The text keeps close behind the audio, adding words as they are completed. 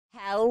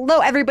Hello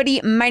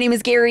everybody, my name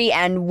is Gary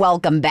and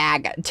welcome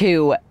back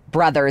to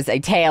Brothers, A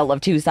Tale of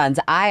Two Sons.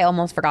 I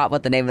almost forgot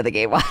what the name of the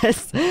game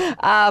was.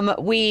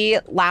 We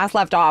last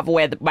left off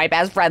with my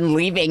best friend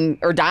leaving,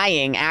 or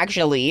dying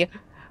actually.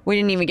 We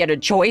didn't even get a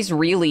choice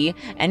really,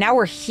 and now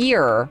we're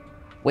here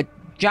with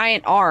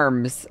giant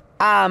arms.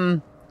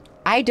 I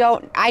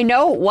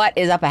know what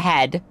is up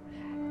ahead,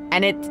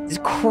 and it's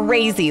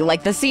crazy,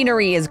 like the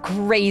scenery is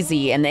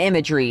crazy and the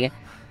imagery.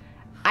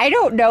 I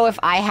don't know if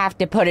I have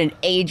to put an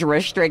age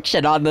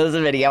restriction on this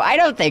video. I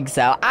don't think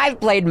so. I've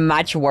played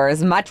much worse.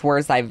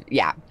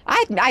 Yeah.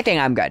 I think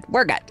I'm good.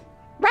 We're good.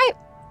 Right?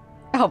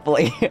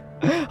 Hopefully.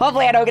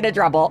 Hopefully I don't get in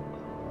trouble.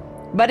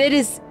 But it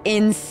is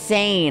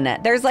insane.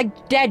 There's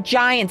like dead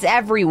giants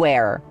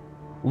everywhere.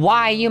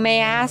 Why, you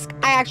may ask?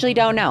 I actually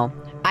don't know.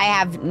 I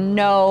have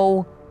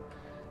no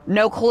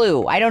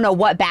clue. I don't know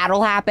what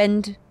battle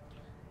happened.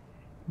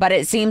 But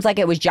it seems like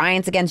it was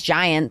giants against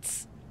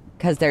giants.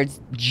 Because there's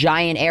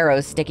giant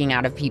arrows sticking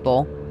out of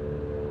people.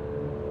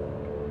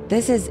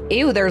 This is,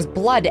 ew, there's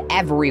blood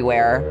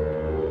everywhere.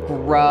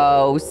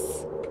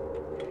 Gross.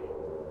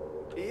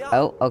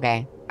 Oh,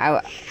 okay.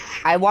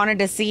 I wanted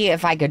to see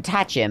if I could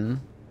touch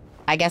him.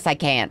 I guess I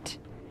can't.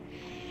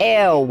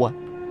 Ew.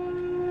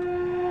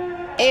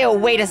 Ew,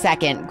 wait a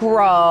second.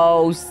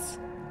 Gross.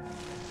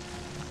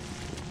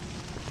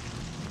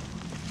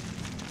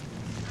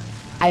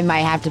 I might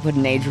have to put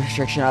an age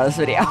restriction on this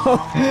video.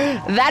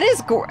 That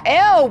is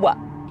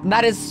ew!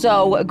 That is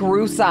so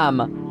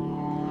gruesome.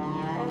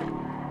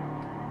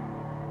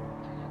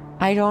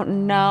 I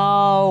don't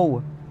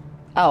know.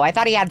 Oh, I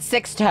thought he had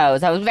 6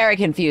 toes. I was very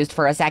confused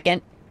for a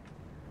second.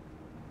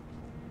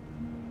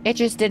 It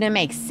just didn't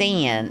make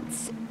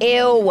sense.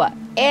 Ew!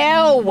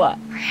 Ew!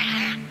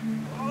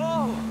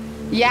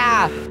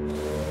 Yeah.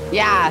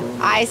 Yeah,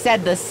 I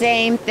said the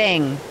same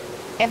thing.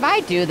 If I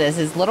do this,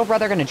 is little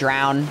brother gonna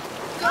drown?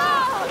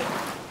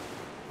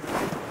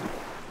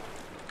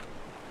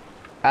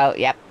 Oh,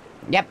 yep.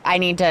 Yep, I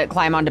need to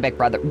climb onto Big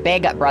Brother.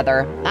 Big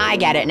Brother. I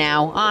get it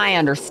now. I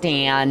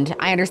understand.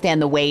 I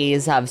understand the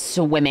ways of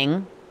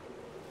swimming.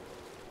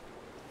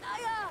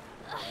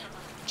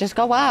 Just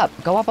go up.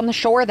 Go up on the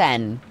shore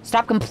then.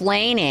 Stop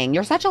complaining.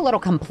 You're such a little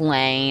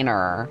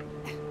complainer.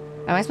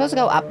 Am I supposed to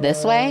go up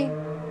this way?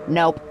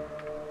 Nope.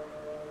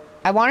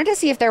 I wanted to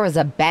see if there was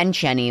a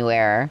bench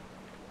anywhere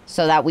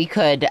so that we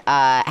could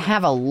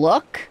have a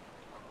look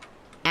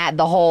at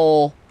the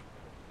whole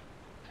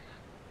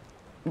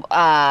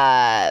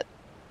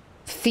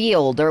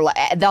field, or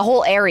the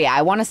whole area.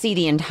 I want to see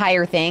the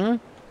entire thing.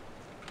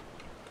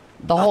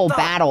 The whole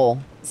battle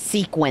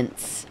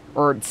sequence,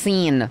 or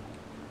scene,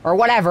 or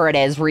whatever it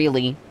is,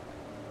 really.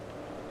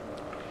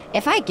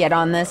 If I get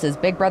on this, is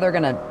Big Brother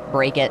gonna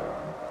break it?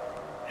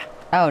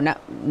 Oh, no.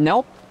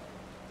 Nope.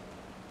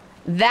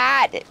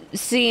 That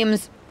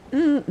seems...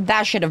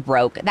 that should have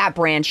broke. That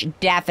branch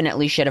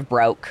definitely should have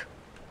broke.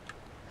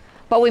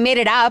 But we made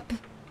it up.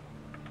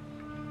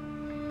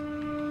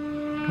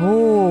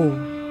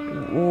 Ooh.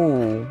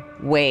 Ooh.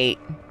 Wait.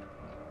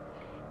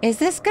 Is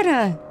this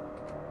gonna...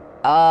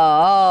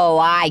 Oh,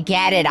 I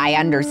get it. I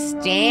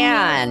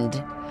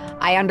understand.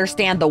 I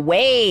understand the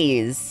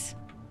ways.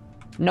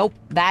 Nope,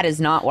 that is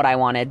not what I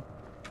wanted.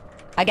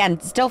 Again,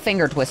 still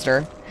finger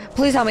twister.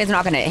 Please tell me it's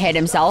not gonna hit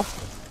himself.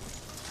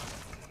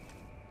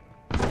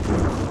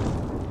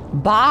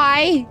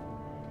 Bye.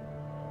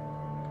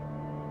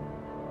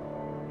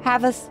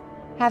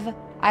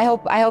 I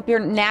hope you're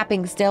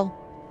napping still.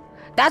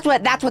 That's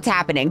what's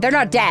happening. They're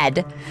not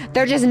dead.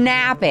 They're just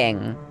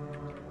napping.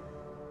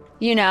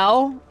 You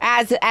know,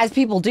 as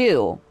people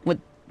do with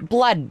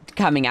blood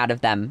coming out of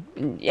them.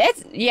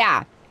 It's,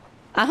 yeah.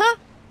 Uh-huh.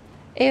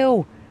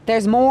 Ew,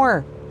 there's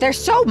more. There's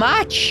so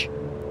much.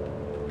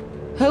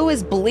 Who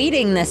is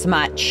bleeding this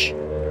much?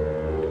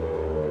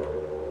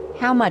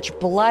 How much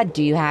blood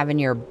do you have in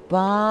your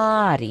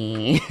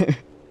body?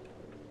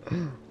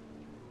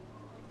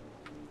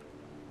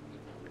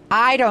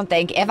 I don't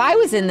think, if I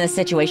was in this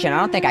situation, I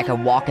don't think I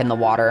could walk in the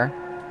water.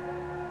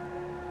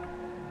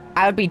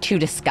 I would be too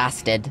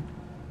disgusted.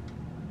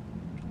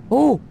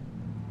 Ooh,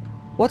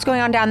 what's going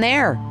on down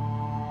there?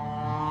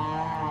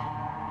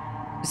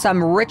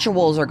 Some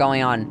rituals are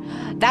going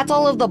on. That's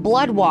all of the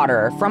blood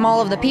water from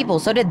all of the people.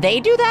 So did they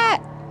do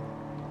that?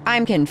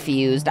 I'm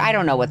confused. I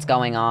don't know what's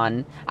going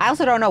on. I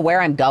also don't know where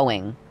I'm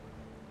going.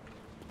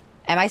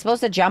 Am I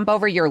supposed to jump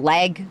over your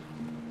leg?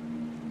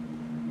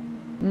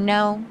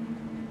 No.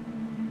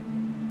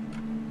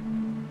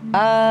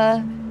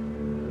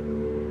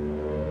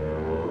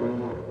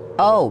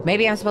 Oh,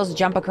 maybe I'm supposed to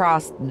jump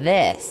across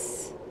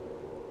this.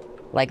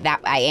 Like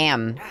that, I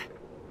am.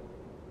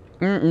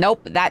 Nope,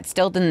 that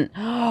still didn't...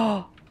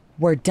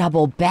 We're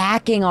double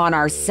backing on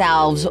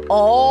ourselves.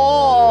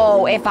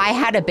 Oh, if I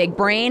had a big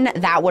brain,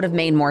 that would have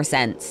made more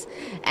sense.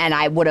 And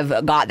I would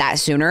have got that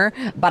sooner,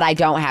 but I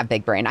don't have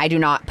big brain. I do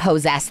not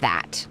possess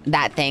that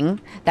thing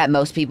that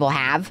most people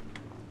have.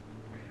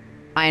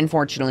 I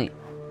unfortunately...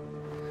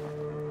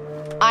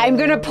 I'm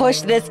gonna push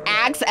this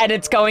axe and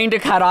it's going to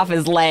cut off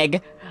his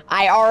leg.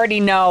 I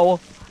already know.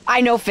 I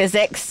know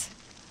physics.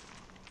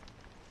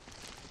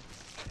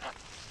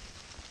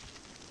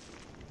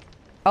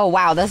 Oh,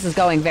 wow, this is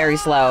going very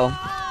slow.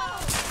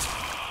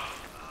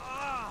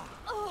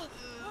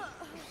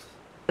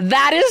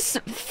 That is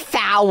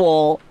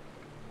foul.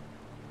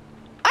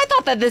 I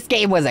thought that this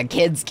game was a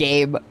kid's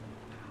game.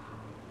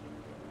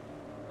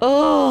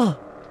 Ugh.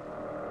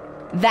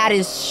 That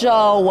is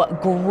so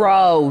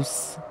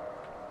gross.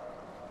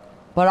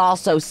 But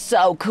also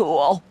so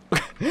cool.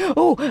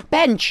 Ooh,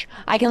 bench.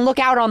 I can look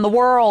out on the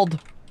world.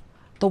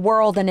 The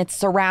world and its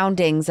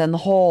surroundings and the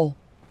whole.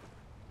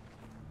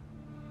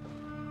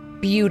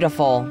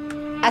 Beautiful.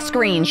 A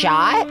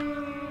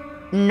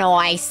screenshot.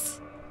 Nice.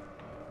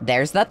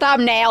 There's the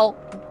thumbnail.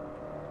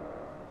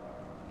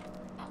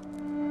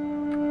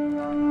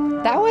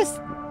 That was...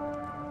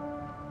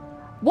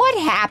 What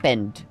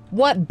happened?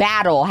 What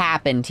battle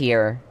happened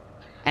here?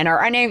 And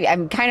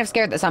I'm kind of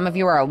scared that some of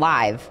you are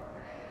alive.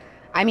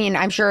 I mean,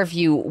 I'm sure if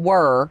you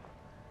were...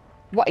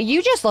 What,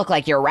 you just look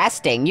like you're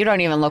resting. You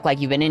don't even look like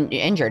you've been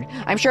injured.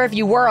 I'm sure if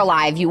you were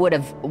alive, you would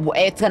have...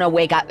 It's gonna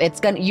wake up.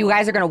 You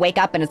guys are gonna wake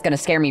up and it's gonna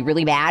scare me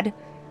really bad.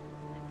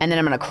 And then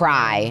I'm gonna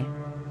cry.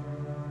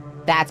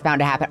 That's bound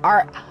to happen.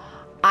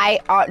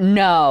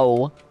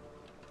 No.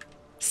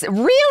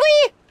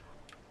 Really?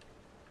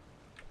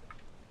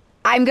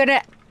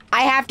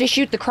 I have to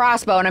shoot the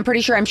crossbow, and I'm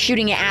pretty sure I'm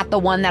shooting it at the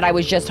one that I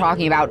was just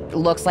talking about.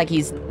 Looks like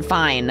he's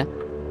fine.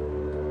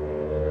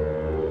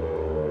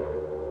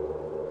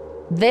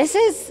 This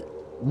is...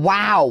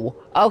 Wow.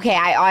 Okay,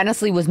 I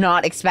honestly was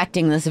not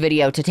expecting this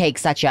video to take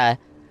such a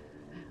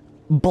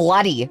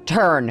bloody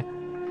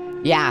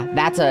turn. Yeah,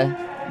 that's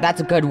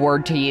a good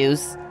word to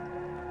use.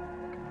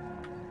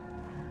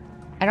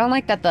 I don't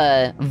like that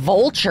the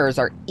vultures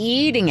are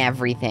eating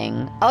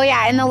everything. Oh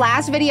yeah, in the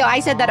last video, I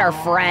said that our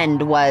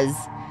friend was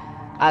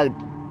a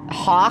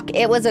hawk.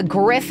 It was a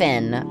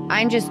griffin.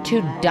 I'm just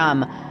too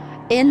dumb.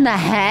 In the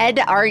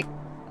head?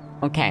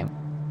 Okay.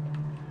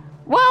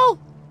 Well,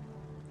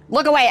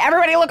 look away.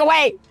 Everybody look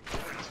away.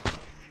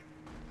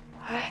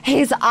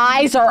 His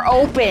eyes are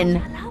open.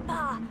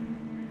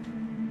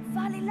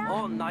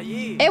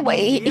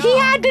 He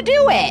had to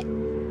do it.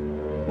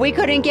 We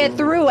couldn't get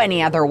through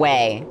any other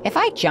way. If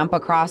I jump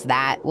across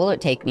that, will it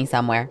take me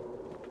somewhere?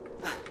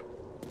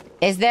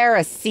 Is there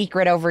a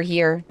secret over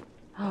here?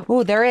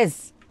 Oh, there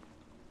is.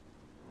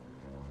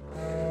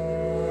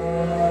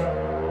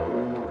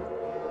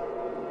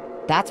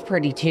 That's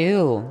pretty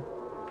too.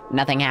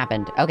 Nothing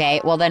happened. Okay,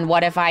 well then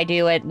what if I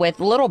do it with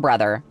little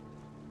brother?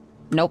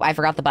 Nope, I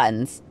forgot the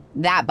buttons.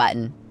 That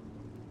button.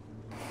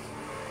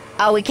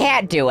 Oh, we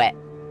can't do it.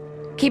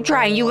 Keep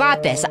trying, you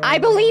got this. I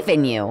believe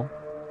in you.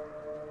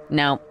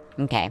 No,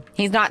 okay.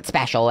 He's not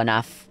special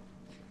enough.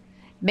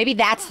 Maybe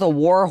that's the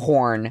war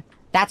horn.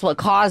 That's what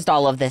caused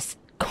all of this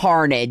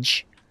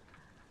carnage.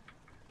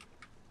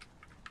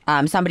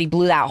 Somebody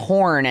blew that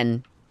horn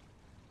and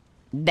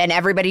then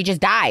everybody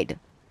just died.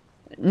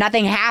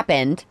 Nothing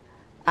happened.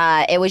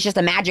 It was just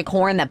a magic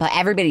horn that put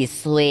everybody to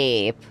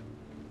sleep.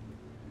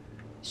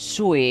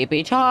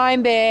 Sleepy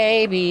time,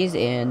 babies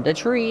in the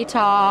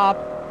treetop.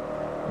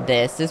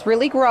 This is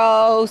really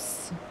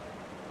gross.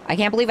 I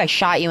can't believe I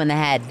shot you in the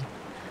head.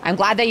 I'm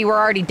glad that you were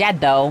already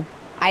dead, though.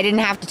 I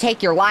didn't have to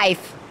take your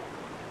life.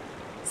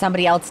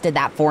 Somebody else did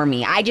that for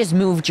me. I just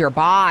moved your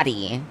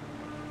body.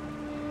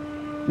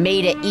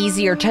 Made it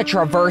easier to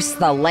traverse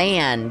the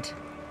land.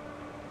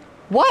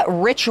 What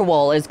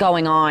ritual is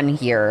going on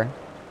here?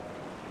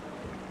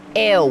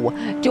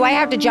 Ew. Do I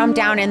have to jump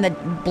down in the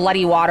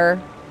bloody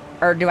water?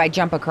 Or do I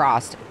jump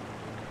across?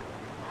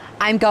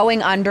 I'm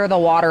going under the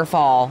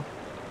waterfall.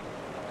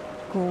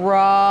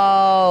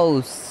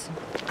 Gross.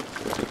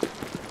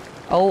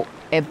 Oh,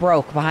 it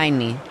broke behind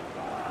me.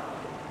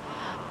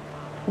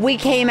 We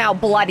came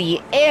out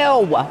bloody.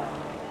 Ew.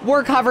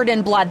 We're covered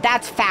in blood.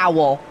 That's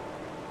foul.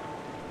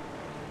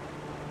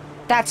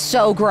 That's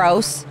so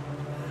gross.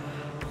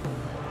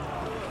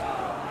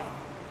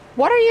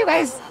 What are you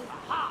guys...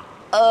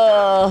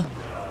 I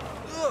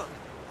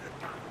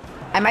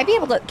might be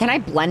able to... Can I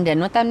blend in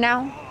with them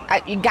now?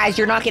 You guys,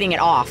 you're not getting it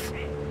off.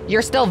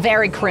 You're still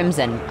very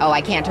crimson. Oh, I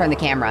can't turn the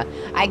camera.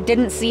 I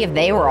didn't see if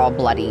they were all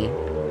bloody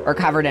or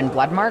covered in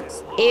blood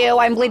marks. Ew,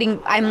 I'm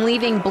bleeding. I'm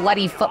leaving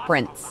bloody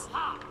footprints.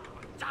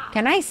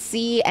 Can I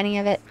see any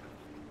of it?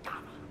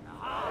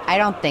 I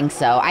don't think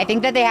so. I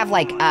think that they have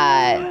like,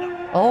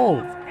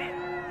 oh.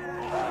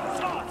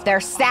 They're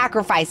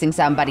sacrificing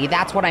somebody.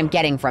 That's what I'm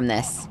getting from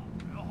this.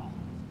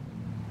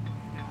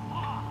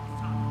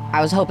 I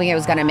was hoping it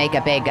was gonna make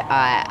a big,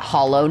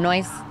 hollow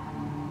noise.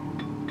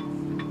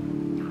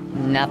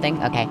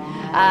 Nothing? Okay.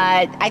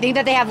 I think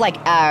that they have, like,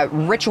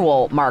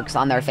 ritual marks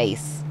on their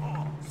face.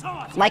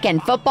 Like in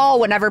football,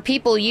 whenever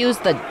people use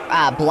the,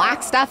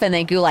 black stuff and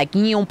they go, like,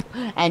 yoomp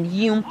and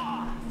yoomp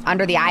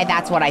under the eye,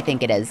 that's what I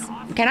think it is.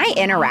 Can I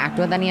interact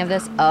with any of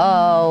this?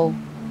 Oh.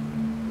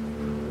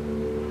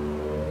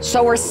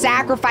 So we're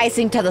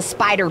sacrificing to the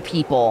spider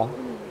people.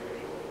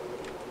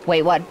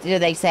 Wait, what do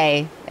they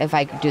say if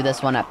I do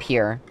this one up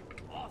here?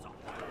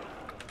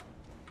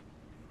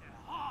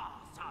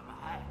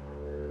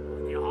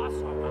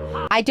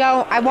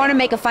 I want to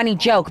make a funny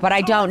joke, but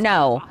I don't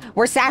know.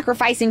 We're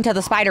sacrificing to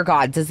the spider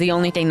gods is the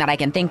only thing that I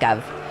can think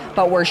of.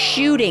 But we're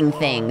shooting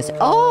things.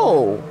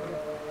 Oh.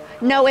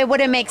 No, it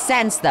wouldn't make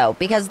sense, though,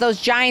 because those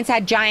giants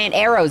had giant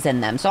arrows in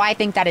them. So I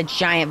think that it's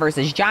giant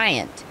versus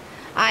giant.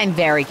 I'm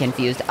very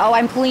confused. Oh,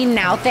 I'm clean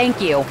now.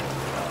 Thank you.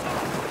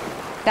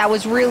 That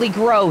was really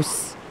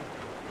gross.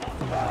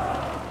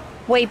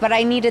 Wait, but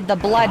I needed the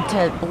blood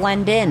to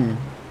blend in.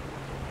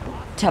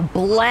 To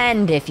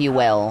blend, if you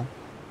will.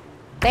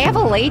 They have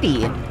a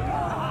lady.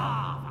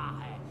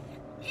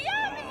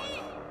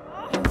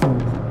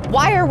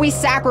 Why are we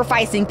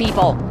sacrificing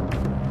people?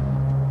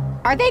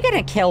 Are they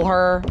gonna kill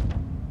her?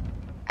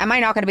 Am I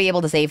not gonna be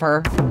able to save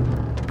her?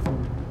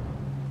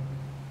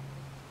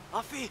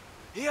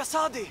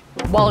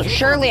 Well,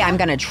 surely I'm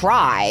gonna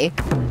try.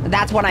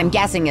 That's what I'm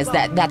guessing is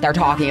that they're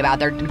talking about.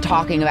 They're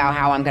talking about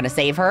how I'm gonna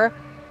save her.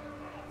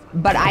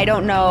 But I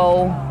don't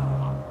know.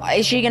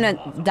 Is she gonna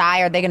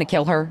die? Are they gonna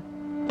kill her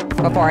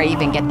before I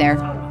even get there?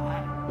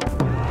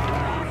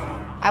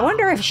 I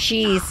wonder if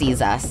she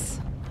sees us.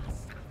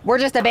 We're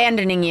just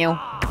abandoning you.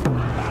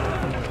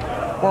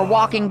 We're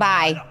walking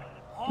by.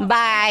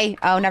 Bye.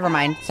 Oh, never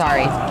mind.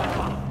 Sorry.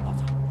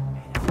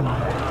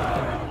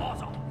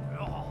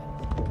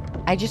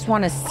 I just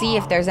want to see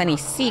if there's any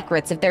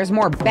secrets, if there's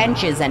more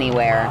benches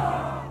anywhere.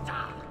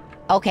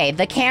 Okay,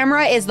 the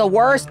camera is the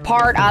worst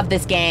part of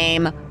this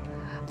game.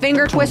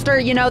 Finger twister,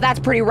 you know, that's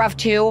pretty rough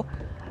too.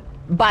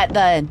 But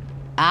the...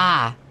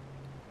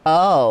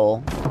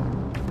 Oh.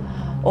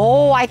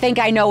 Oh, I think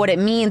I know what it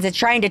means. It's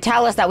trying to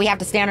tell us that we have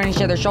to stand on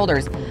each other's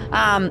shoulders.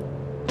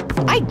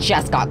 I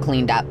just got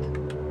cleaned up.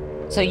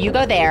 So you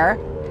go there,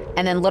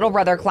 and then little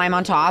brother climb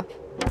on top.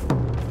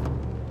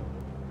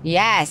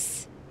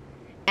 Yes.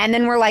 And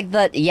then we're like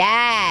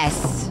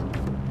yes.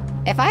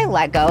 If I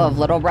let go of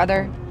little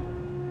brother,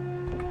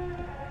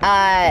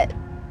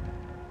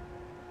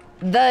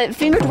 the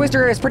finger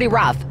twister is pretty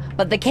rough,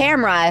 but the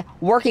camera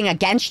working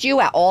against you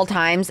at all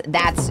times,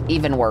 that's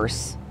even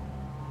worse.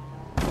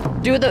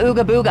 Do the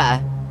ooga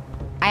booga.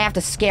 I have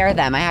to scare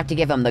them. I have to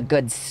give them the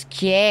good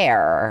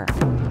scare.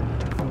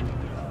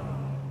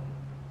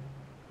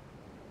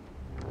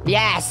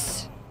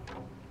 Yes.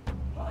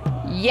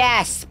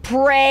 Yes.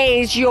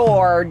 Praise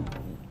your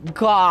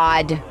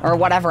god. Or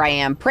whatever I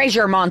am. Praise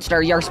your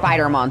monster. Your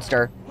spider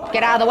monster.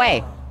 Get out of the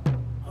way.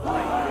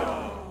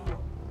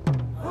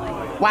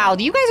 Wow,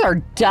 you guys are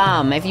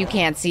dumb if you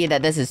can't see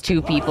that this is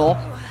two people.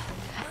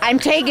 I'm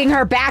taking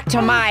her back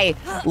to my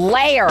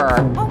lair.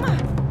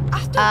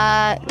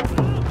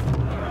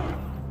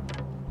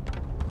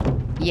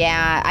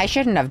 Yeah, I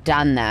shouldn't have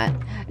done that.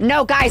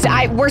 No, guys,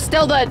 we're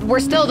still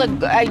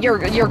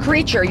your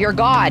creature, your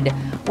god.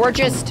 We're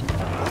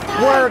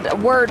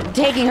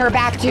taking her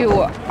back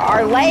to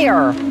our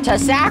lair to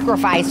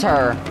sacrifice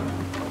her.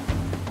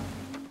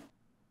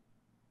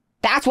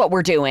 That's what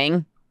we're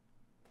doing.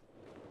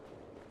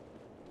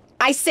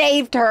 I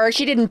saved her.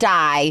 She didn't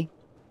die.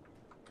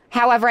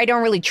 However, I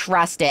don't really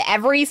trust it.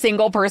 Every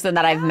single person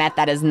that I've met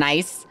that is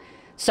nice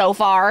so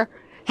far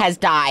has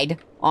died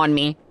on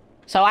me.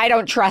 So I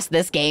don't trust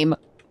this game.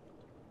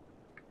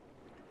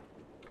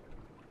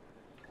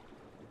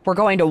 We're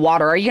going to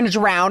water. Are you going to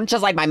drown?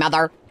 Just like my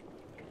mother.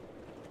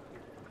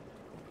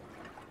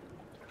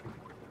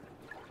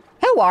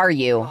 Who are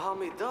you?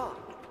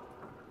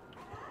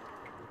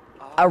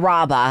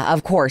 Araba,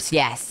 of course,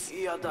 yes.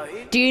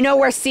 Do you know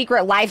where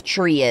Secret Life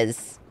Tree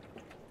is?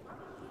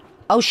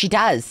 Oh, she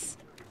does.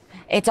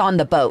 It's on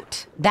the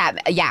boat.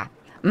 Yeah.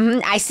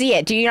 I see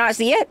it. Do you not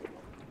see it?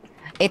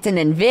 It's an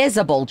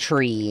invisible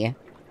tree.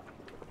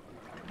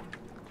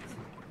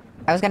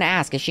 I was gonna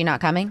ask, is she not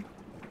coming?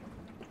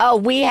 Oh,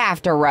 we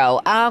have to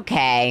row.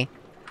 Okay.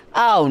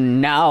 Oh,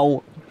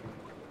 no.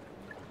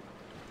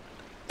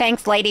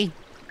 Thanks, lady.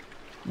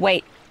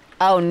 Wait.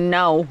 Oh,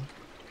 no.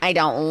 I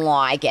don't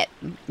like it.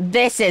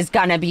 This is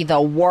gonna be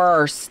the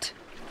worst.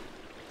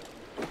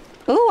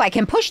 Ooh, I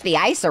can push the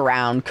ice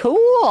around.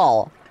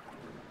 Cool.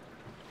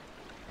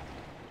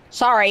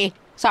 Sorry.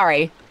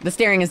 Sorry. The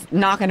steering is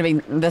not gonna be...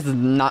 This is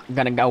not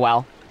gonna go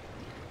well.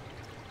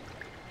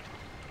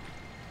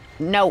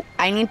 No,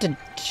 I need to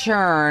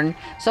turn.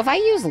 So if I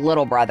use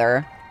little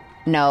brother...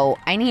 No,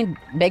 I need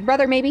big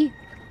brother, maybe?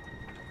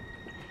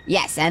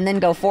 Yes, and then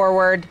go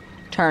forward.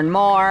 Turn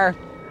more.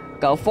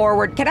 Go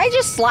forward. Can I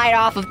just slide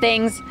off of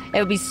things? It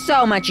would be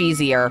so much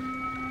easier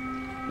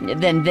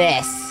than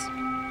this.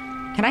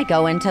 Can I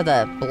go into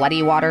the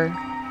bloody water?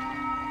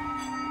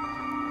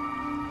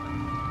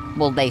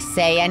 Will they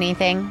say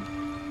anything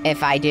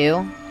if I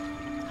do?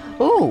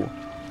 Ooh,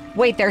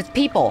 wait, there's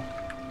people.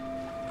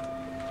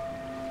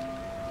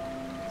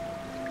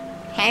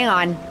 Hang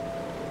on.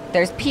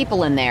 There's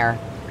people in there.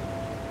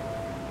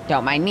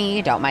 Don't mind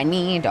me, don't mind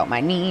me, don't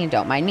mind me,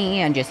 don't mind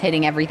me. I'm just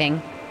hitting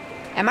everything.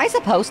 Am I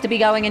supposed to be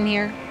going in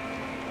here?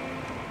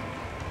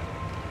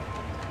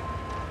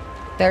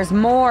 There's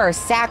more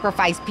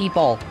sacrifice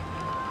people.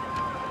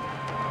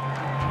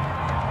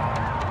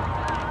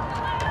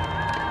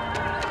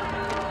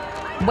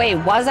 Wait,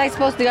 was I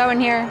supposed to go in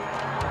here?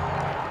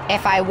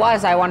 If I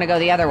was, I want to go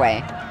the other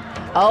way.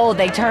 Oh,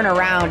 they turn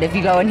around. If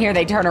you go in here,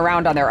 they turn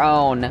around on their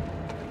own.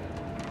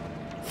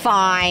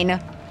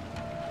 Fine.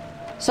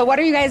 So what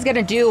are you guys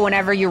gonna do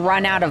whenever you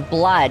run out of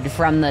blood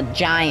from the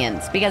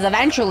giants? Because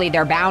eventually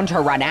they're bound to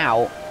run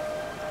out.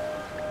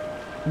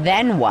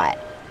 Then what?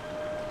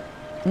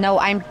 No,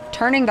 I'm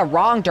turning the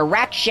wrong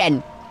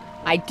direction.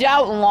 I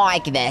don't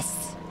like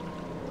this.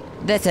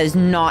 This is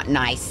not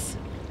nice.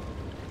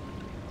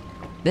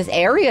 This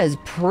area is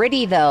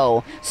pretty,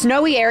 though.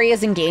 Snowy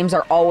areas in games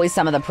are always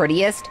some of the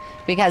prettiest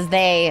because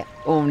they...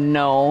 Oh,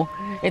 no.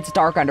 It's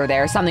dark under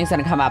there. Something's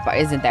gonna come up,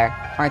 isn't there?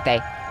 Aren't they?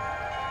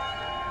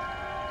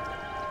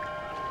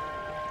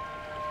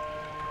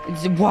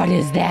 What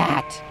is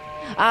that?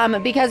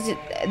 Because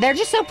they're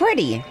just so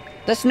pretty.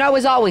 The snow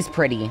is always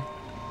pretty.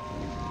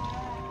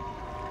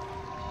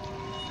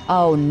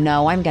 Oh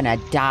no, I'm gonna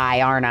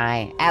die, aren't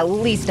I? At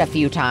least a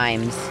few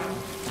times.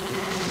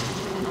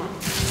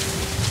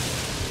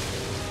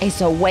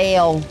 It's a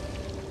whale.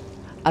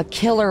 A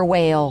killer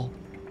whale.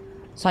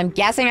 So I'm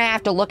guessing I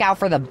have to look out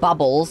for the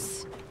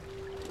bubbles.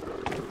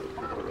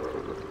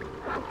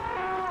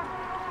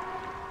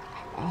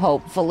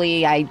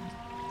 Hopefully I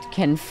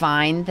can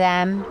find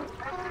them.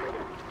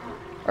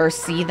 Or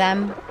see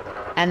them.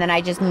 And then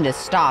I just need to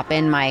stop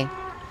in my...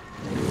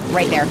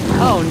 Right there.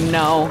 Oh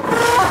no.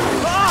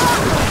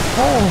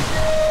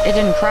 Oh, it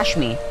didn't crush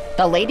me.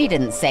 The lady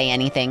didn't say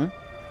anything.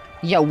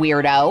 You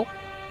weirdo.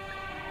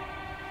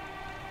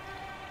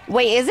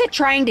 Wait, is it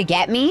trying to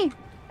get me?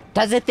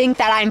 Does it think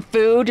that I'm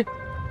food?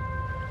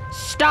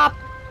 Stop.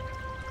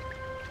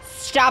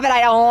 Stop it,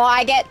 I don't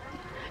like it.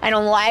 I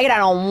don't like it, I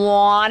don't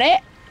want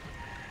it.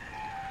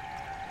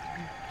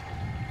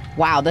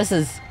 Wow,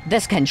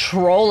 this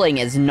controlling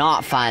is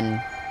not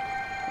fun.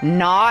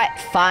 Not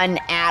fun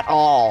at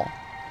all.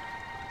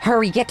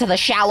 Hurry, get to the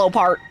shallow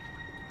part.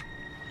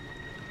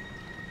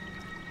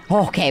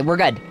 Okay, we're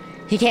good.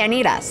 He can't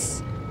eat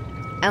us.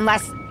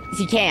 Unless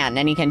he can,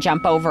 and he can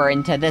jump over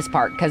into this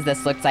part, because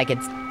this looks like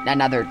it's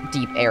another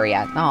deep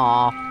area.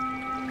 Aww.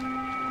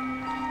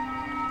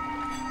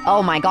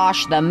 Oh my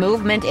gosh, the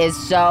movement is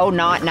so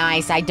not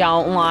nice. I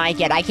don't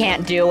like it. I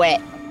can't do it.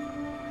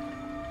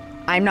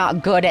 I'm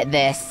not good at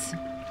this.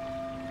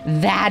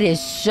 That is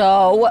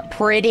so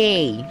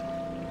pretty.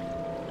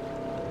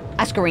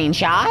 A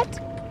screenshot?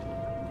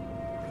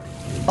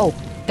 Oh,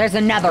 there's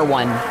another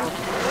one.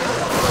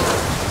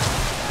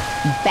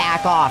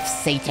 Back off,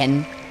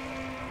 Satan.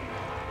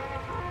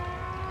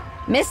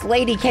 Miss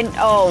Lady can...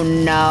 Oh,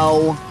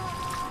 no.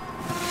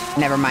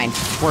 Never mind.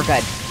 We're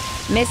good.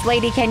 Miss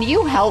Lady, can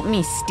you help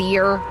me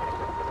steer?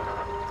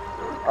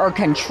 Or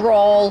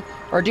control?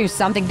 Or do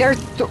something? There's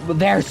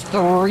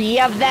 3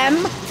 of them?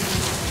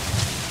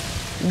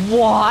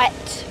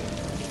 What?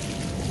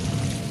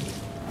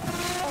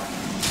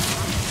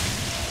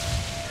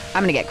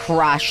 I'm gonna get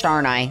crushed,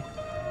 aren't I?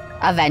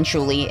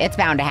 Eventually. It's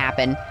bound to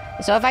happen.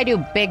 So if I do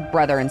Big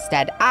Brother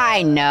instead,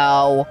 I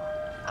know.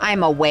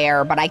 I'm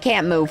aware, but I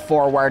can't move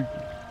forward.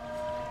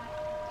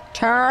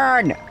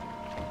 Turn!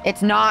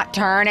 It's not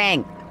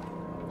turning.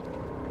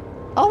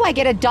 Oh, I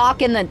get a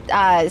dock in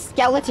the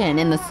skeleton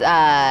in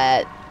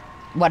the,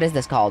 what is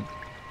this called?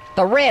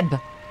 The rib.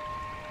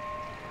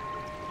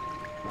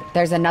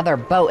 There's another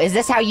boat. Is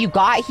this how you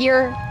got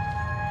here?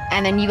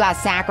 And then you got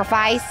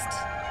sacrificed?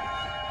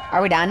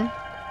 Are we done?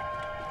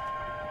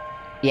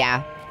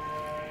 Yeah.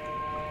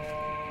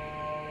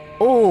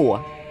 Ooh.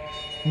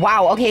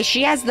 Wow, okay,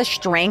 she has the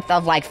strength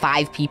of like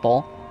 5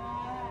 people.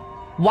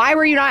 Why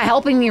were you not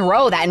helping me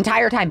row that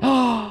entire time?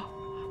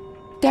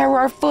 There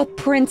are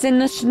footprints in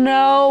the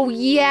snow.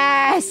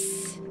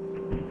 Yes.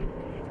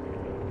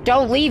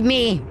 Don't leave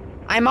me.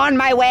 I'm on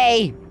my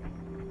way.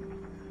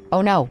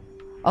 Oh no.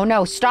 Oh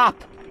no,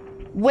 stop.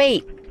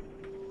 Wait.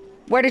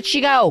 Where did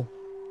she go?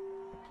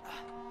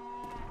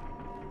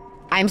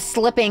 I'm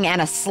slipping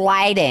and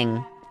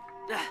sliding.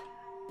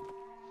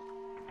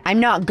 I'm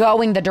not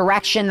going the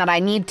direction that I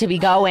need to be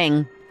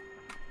going.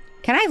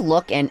 Can I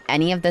look in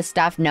any of this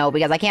stuff? No,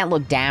 because I can't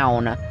look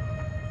down.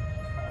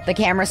 The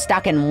camera's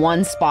stuck in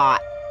one spot.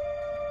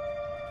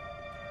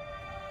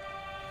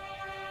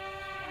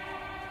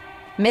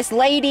 Miss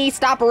Lady,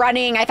 stop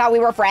running. I thought we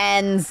were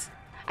friends.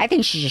 I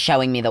think she's just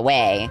showing me the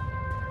way.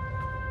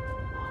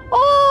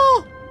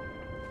 Oh!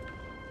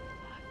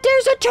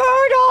 There's a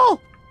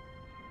turtle!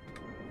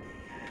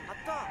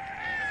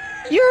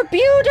 You're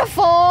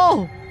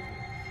beautiful!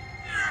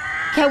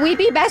 Can we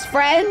be best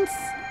friends?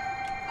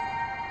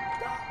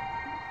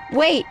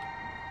 Wait,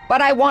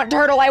 but I want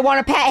Turtle, I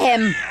want to pet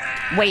him.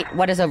 Wait,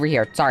 what is over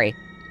here? Sorry.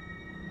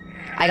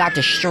 I got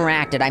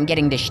distracted, I'm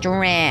getting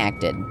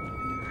distracted.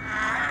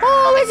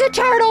 Oh, it's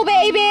a turtle,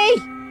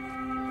 baby!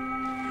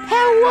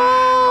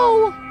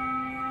 Hello!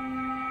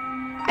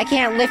 I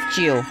can't lift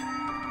you.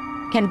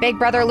 Can Big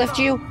Brother lift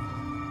you?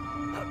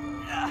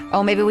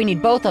 Oh, maybe we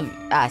need both of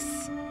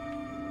us.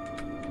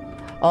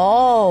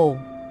 Oh,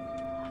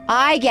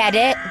 I get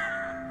it.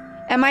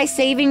 Am I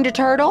saving the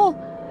turtle?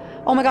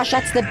 Oh my gosh,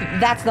 that's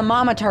the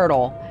mama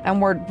turtle.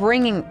 And we're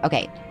bringing...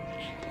 Okay.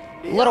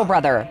 Little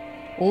brother.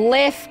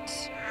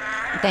 Lift.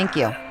 Thank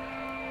you.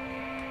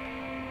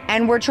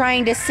 And we're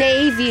trying to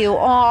save you.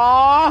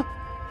 Aww.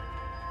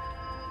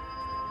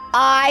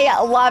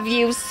 I love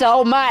you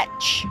so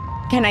much.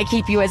 Can I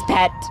keep you as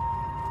pet?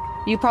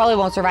 You probably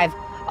won't survive.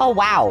 Oh,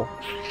 wow.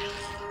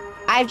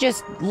 I've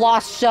just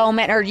lost so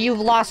many, or you've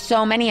lost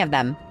so many of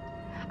them.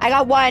 I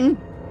got one.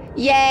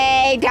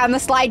 Yay, down the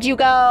slide you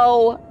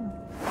go.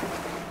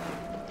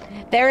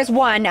 There's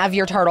one of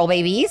your turtle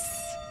babies.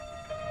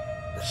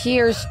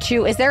 Here's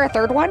two. Is there a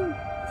third one?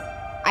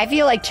 I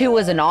feel like 2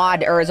 is an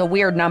odd or is a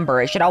weird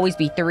number. It should always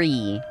be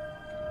 3.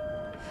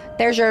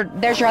 There's your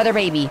other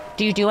baby.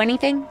 Do you do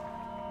anything?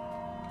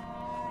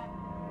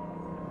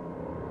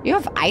 You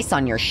have ice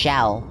on your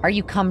shell. Are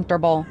you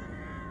comfortable?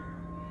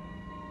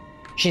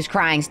 She's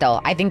crying still.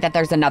 I think that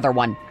there's another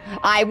one.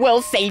 I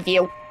will save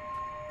you.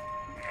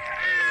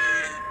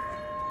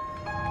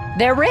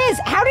 There is.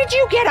 How did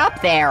you get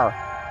up there?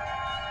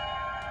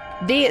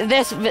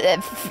 This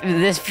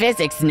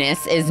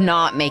physicsness is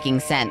not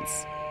making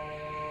sense.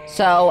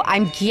 So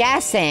I'm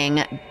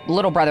guessing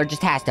little brother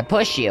just has to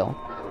push you.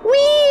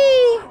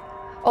 Whee!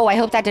 Oh, I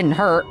hope that didn't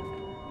hurt.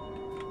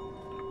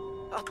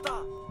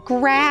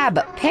 Grab,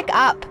 pick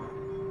up.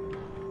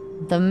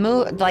 The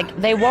move, like,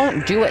 they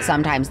won't do it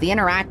sometimes. The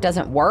interact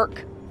doesn't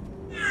work.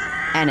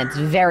 And it's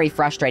very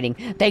frustrating.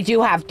 They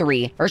do have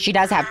 3, or she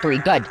does have 3.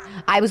 Good.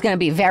 I was gonna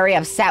be very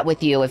upset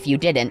with you if you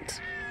didn't.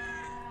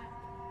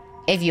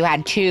 If you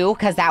had 2,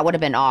 because that would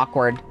have been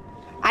awkward.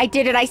 I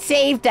did it, I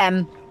saved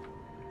them.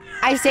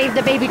 I saved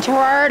the baby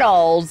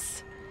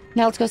turtles.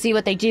 Now let's go see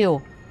what they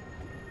do.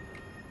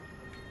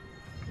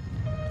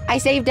 I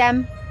saved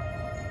them.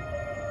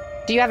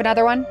 Do you have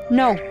another one?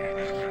 No.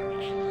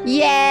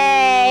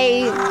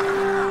 Yay!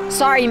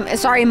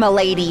 Sorry,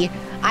 milady.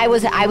 I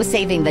was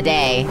saving the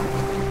day.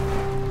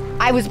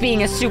 I was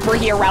being a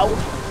superhero.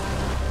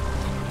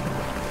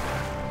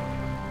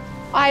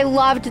 I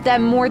loved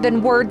them more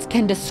than words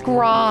can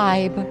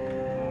describe.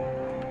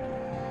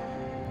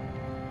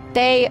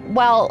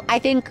 Well, I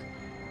think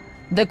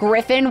the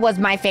griffin was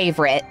my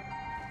favorite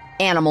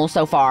animal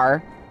so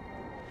far.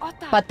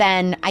 But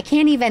then I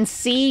can't even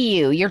see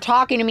you. You're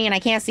talking to me and I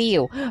can't see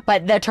you.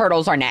 But the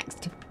turtles are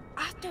next.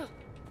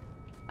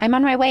 I'm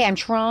on my way. I'm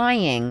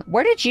trying.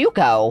 Where did you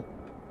go?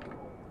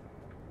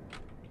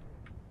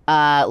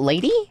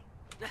 Lady?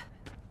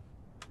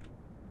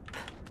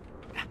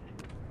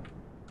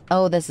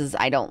 Oh,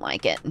 I don't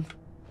like it.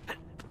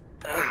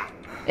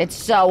 It's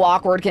so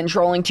awkward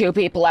controlling 2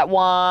 people at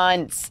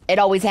once. It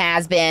always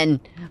has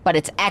been, but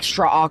it's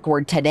extra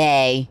awkward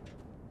today.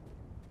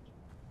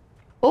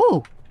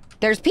 Ooh,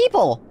 there's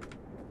people.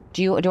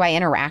 Do I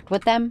interact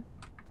with them?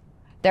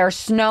 They're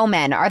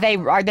snowmen.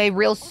 Are they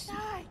real?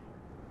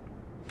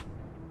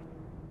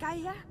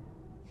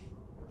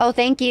 Oh,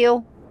 thank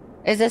you.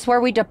 Is this where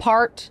we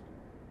depart?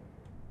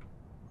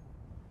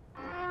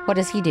 What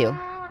does he do?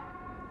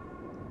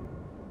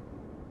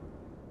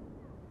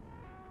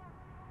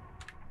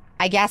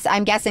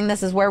 I'm guessing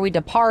this is where we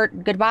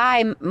depart.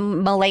 Goodbye,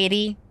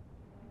 milady.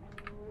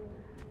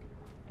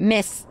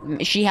 Miss,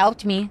 she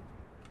helped me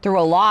through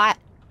a lot.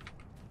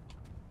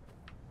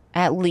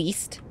 At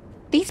least.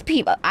 These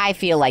people, I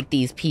feel like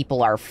these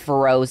people are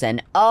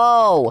frozen.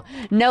 Oh,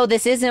 no,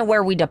 this isn't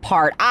where we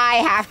depart. I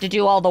have to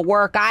do all the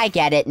work. I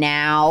get it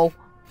now.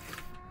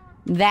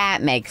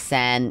 That makes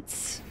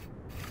sense.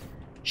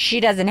 She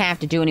doesn't have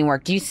to do any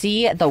work. Do you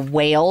see the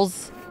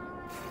whales?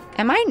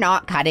 Am I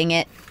not cutting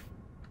it?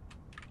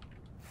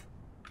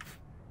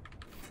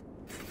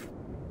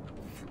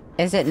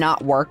 Is it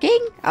not working?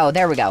 Oh,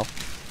 there we go.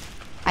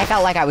 I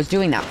felt like I was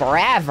doing that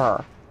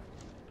forever.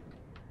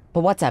 But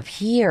what's up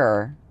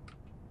here?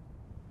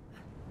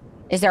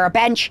 Is there a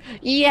bench?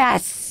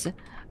 Yes!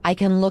 I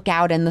can look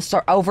out in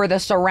over the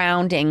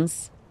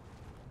surroundings.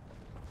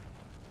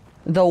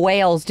 The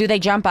whales, do they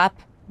jump up?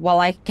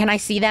 Can I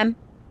see them?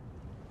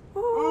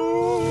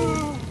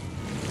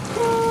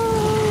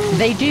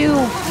 They do.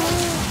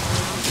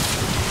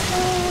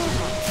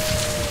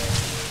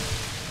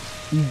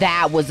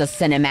 That was a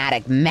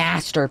cinematic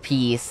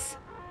masterpiece.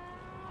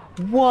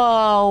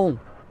 Whoa.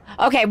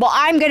 Okay, well,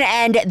 I'm gonna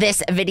end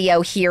this video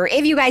here.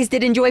 If you guys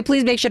did enjoy,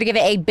 please make sure to give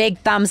it a big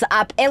thumbs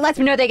up. It lets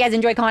me know that you guys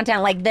enjoy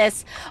content like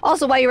this.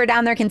 Also, while you were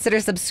down there, consider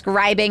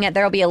subscribing.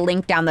 There will be a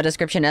link down the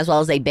description as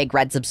well as a big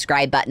red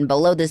subscribe button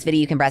below this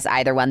video. You can press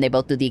either one. They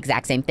both do the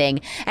exact same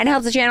thing and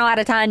helps the channel out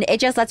a ton. It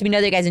just lets me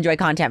know that you guys enjoy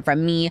content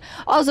from me.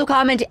 Also,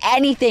 comment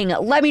anything.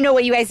 Let me know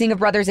what you guys think of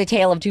Brothers: A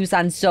Tale of Two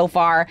Sons so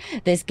far.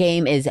 This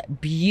game is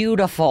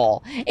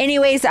beautiful.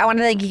 Anyways, I want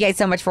to thank you guys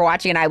so much for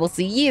watching, and I will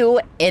see you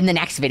in the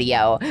next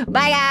video.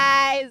 Bye, guys!